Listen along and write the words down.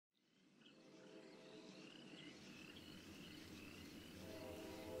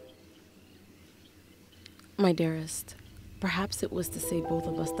My dearest, perhaps it was to save both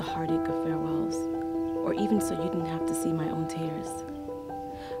of us the heartache of farewells, or even so you didn't have to see my own tears.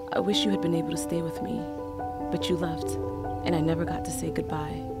 I wish you had been able to stay with me, but you left, and I never got to say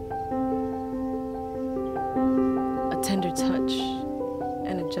goodbye. A tender touch,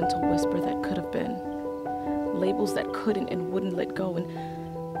 and a gentle whisper that could have been. Labels that couldn't and wouldn't let go, and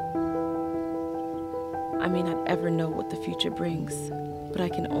I may not ever know what the future brings, but I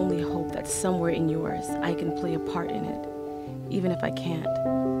can only hope that somewhere in yours I can play a part in it, even if I can't.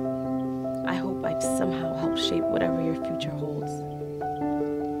 I hope I've somehow helped shape whatever your future holds.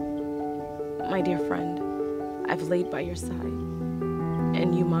 My dear friend, I've laid by your side,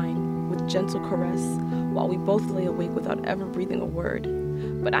 and you mine, with gentle caress, while we both lay awake without ever breathing a word.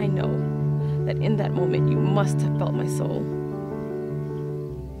 But I know that in that moment you must have felt my soul.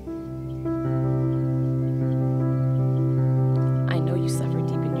 I know you suffered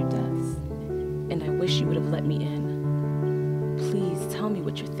deep in your deaths, and I wish you would have let me in. Please tell me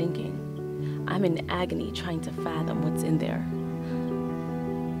what you're thinking. I'm in agony trying to fathom what's in there.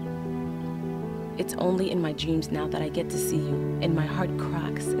 It's only in my dreams now that I get to see you, and my heart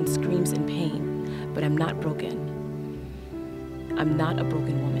cracks and screams in pain, but I'm not broken. I'm not a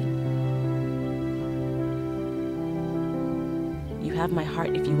broken woman. You have my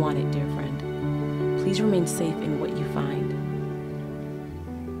heart if you want it, dear friend. Please remain safe in what you find.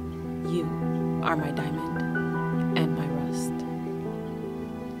 You are my diamond.